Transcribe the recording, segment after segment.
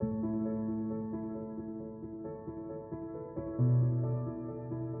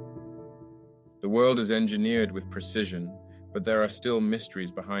The world is engineered with precision, but there are still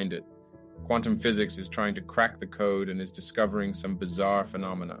mysteries behind it. Quantum physics is trying to crack the code and is discovering some bizarre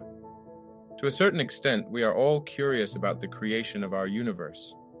phenomena. To a certain extent, we are all curious about the creation of our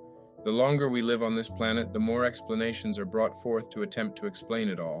universe. The longer we live on this planet, the more explanations are brought forth to attempt to explain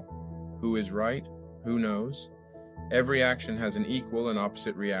it all. Who is right? Who knows? Every action has an equal and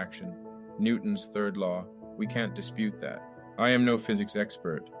opposite reaction. Newton's third law. We can't dispute that. I am no physics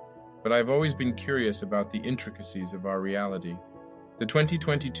expert, but I've always been curious about the intricacies of our reality. The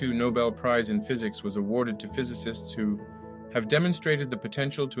 2022 Nobel Prize in Physics was awarded to physicists who have demonstrated the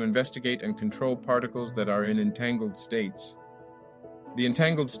potential to investigate and control particles that are in entangled states. The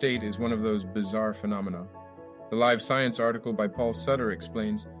entangled state is one of those bizarre phenomena. The Live Science article by Paul Sutter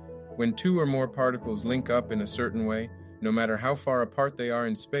explains, when two or more particles link up in a certain way, no matter how far apart they are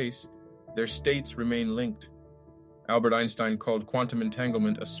in space, their states remain linked. Albert Einstein called quantum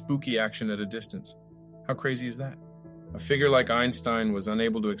entanglement a spooky action at a distance. How crazy is that? A figure like Einstein was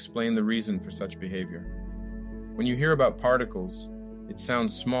unable to explain the reason for such behavior. When you hear about particles, it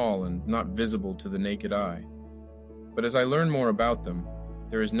sounds small and not visible to the naked eye. But as I learn more about them,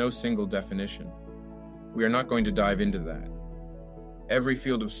 there is no single definition. We are not going to dive into that. Every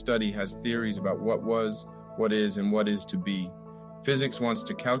field of study has theories about what was, what is, and what is to be. Physics wants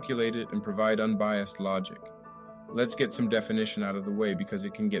to calculate it and provide unbiased logic. Let's get some definition out of the way because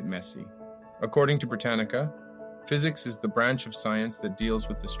it can get messy. According to Britannica, physics is the branch of science that deals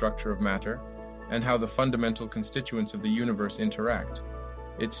with the structure of matter and how the fundamental constituents of the universe interact.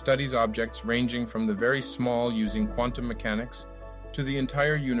 It studies objects ranging from the very small using quantum mechanics to the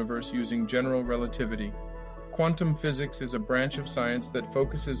entire universe using general relativity. Quantum physics is a branch of science that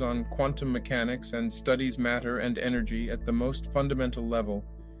focuses on quantum mechanics and studies matter and energy at the most fundamental level.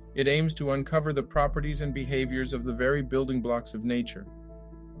 It aims to uncover the properties and behaviors of the very building blocks of nature.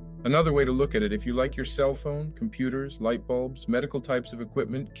 Another way to look at it, if you like your cell phone, computers, light bulbs, medical types of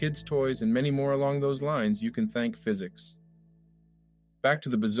equipment, kids' toys, and many more along those lines, you can thank physics. Back to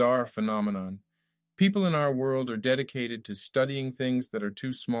the bizarre phenomenon. People in our world are dedicated to studying things that are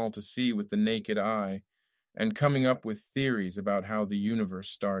too small to see with the naked eye and coming up with theories about how the universe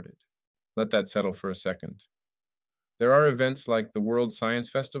started. Let that settle for a second. There are events like the World Science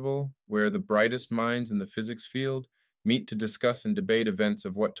Festival, where the brightest minds in the physics field meet to discuss and debate events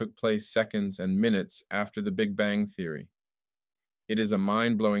of what took place seconds and minutes after the Big Bang Theory. It is a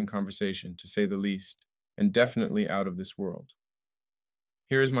mind-blowing conversation, to say the least, and definitely out of this world.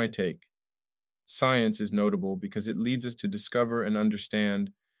 Here is my take. Science is notable because it leads us to discover and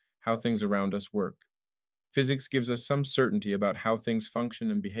understand how things around us work. Physics gives us some certainty about how things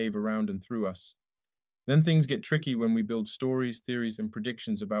function and behave around and through us. Then things get tricky when we build stories, theories, and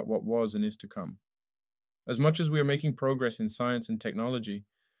predictions about what was and is to come. As much as we are making progress in science and technology,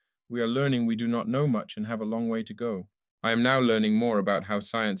 we are learning we do not know much and have a long way to go. I am now learning more about how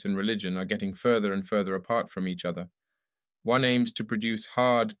science and religion are getting further and further apart from each other. One aims to produce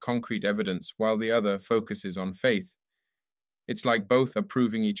hard, concrete evidence, while the other focuses on faith. It's like both are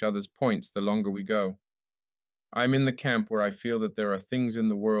proving each other's points the longer we go. I'm in the camp where I feel that there are things in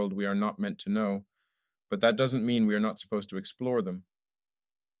the world we are not meant to know, but that doesn't mean we are not supposed to explore them.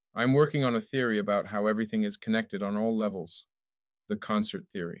 I'm working on a theory about how everything is connected on all levels, the concert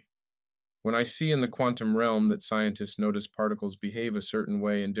theory. When I see in the quantum realm that scientists notice particles behave a certain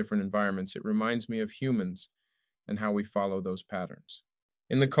way in different environments, it reminds me of humans and how we follow those patterns.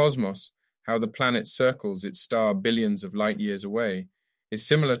 In the cosmos, how the planet circles its star billions of light years away is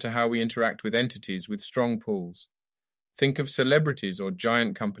similar to how we interact with entities with strong pulls. Think of celebrities or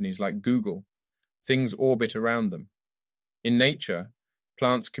giant companies like Google. Things orbit around them. In nature,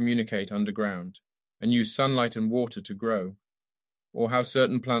 plants communicate underground and use sunlight and water to grow, or how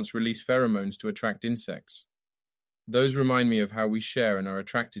certain plants release pheromones to attract insects. Those remind me of how we share and are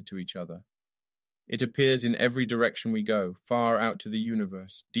attracted to each other. It appears in every direction we go, far out to the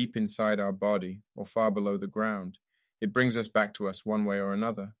universe, deep inside our body, or far below the ground. It brings us back to us one way or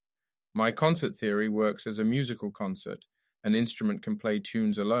another. My concert theory works as a musical concert. An instrument can play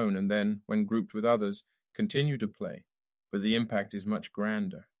tunes alone and then, when grouped with others, continue to play, but the impact is much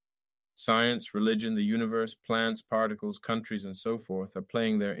grander. Science, religion, the universe, plants, particles, countries, and so forth are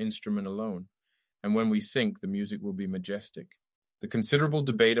playing their instrument alone, and when we sync, the music will be majestic. The considerable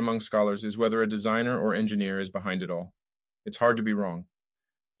debate among scholars is whether a designer or engineer is behind it all. It's hard to be wrong.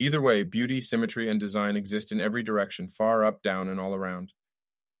 Either way, beauty, symmetry, and design exist in every direction, far up, down, and all around.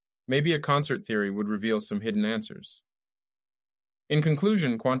 Maybe a concert theory would reveal some hidden answers. In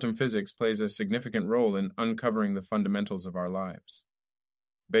conclusion, quantum physics plays a significant role in uncovering the fundamentals of our lives.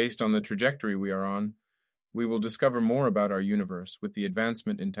 Based on the trajectory we are on, we will discover more about our universe with the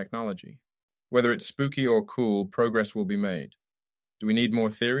advancement in technology. Whether it's spooky or cool, progress will be made. Do we need more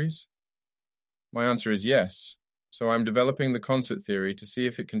theories? My answer is yes. So I'm developing the concert theory to see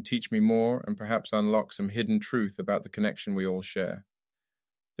if it can teach me more and perhaps unlock some hidden truth about the connection we all share.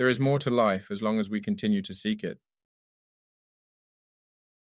 There is more to life as long as we continue to seek it.